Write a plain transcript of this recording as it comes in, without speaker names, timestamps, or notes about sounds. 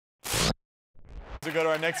To go to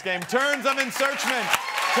our next game, Terms of Ensearchment.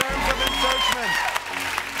 Terms of Ensearchment.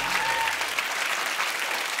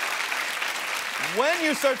 When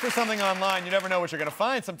you search for something online, you never know what you're going to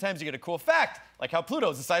find. Sometimes you get a cool fact, like how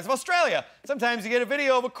Pluto's the size of Australia. Sometimes you get a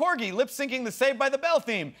video of a corgi lip-syncing the Saved by the Bell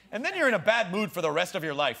theme, and then you're in a bad mood for the rest of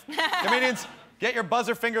your life. Comedians, get your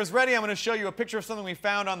buzzer fingers ready. I'm going to show you a picture of something we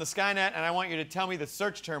found on the Skynet, and I want you to tell me the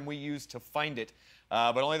search term we used to find it.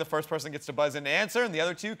 But only the first person gets to buzz in to answer, and the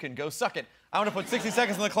other two can go suck it. I'm going to put 60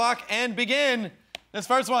 seconds on the clock and begin. This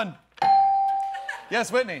first one.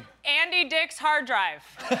 Yes, Whitney. Andy Dick's hard drive.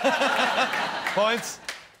 Points.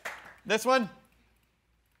 This one.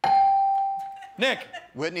 Nick.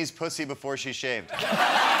 Whitney's pussy before she shaved.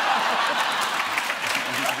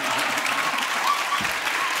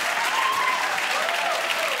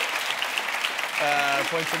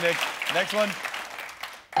 Points to Nick. Next one.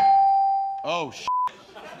 Oh, shit.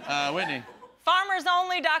 Whitney.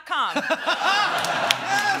 FarmersOnly.com.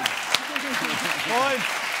 Points.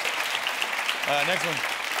 Next one.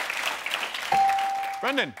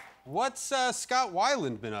 Brendon. What's Scott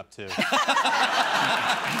Weiland been up to?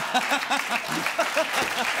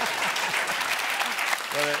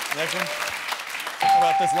 Next one. How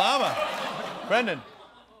about this llama? Brendon.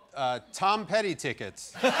 Tom Petty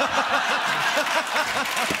tickets.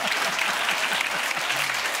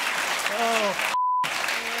 Oh.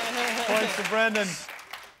 Points to Brendon.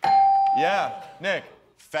 Yeah. Nick.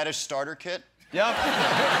 Fetish starter kit. Yep.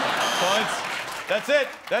 Points. That's it.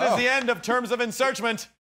 That is the end of Terms of Ensearchment.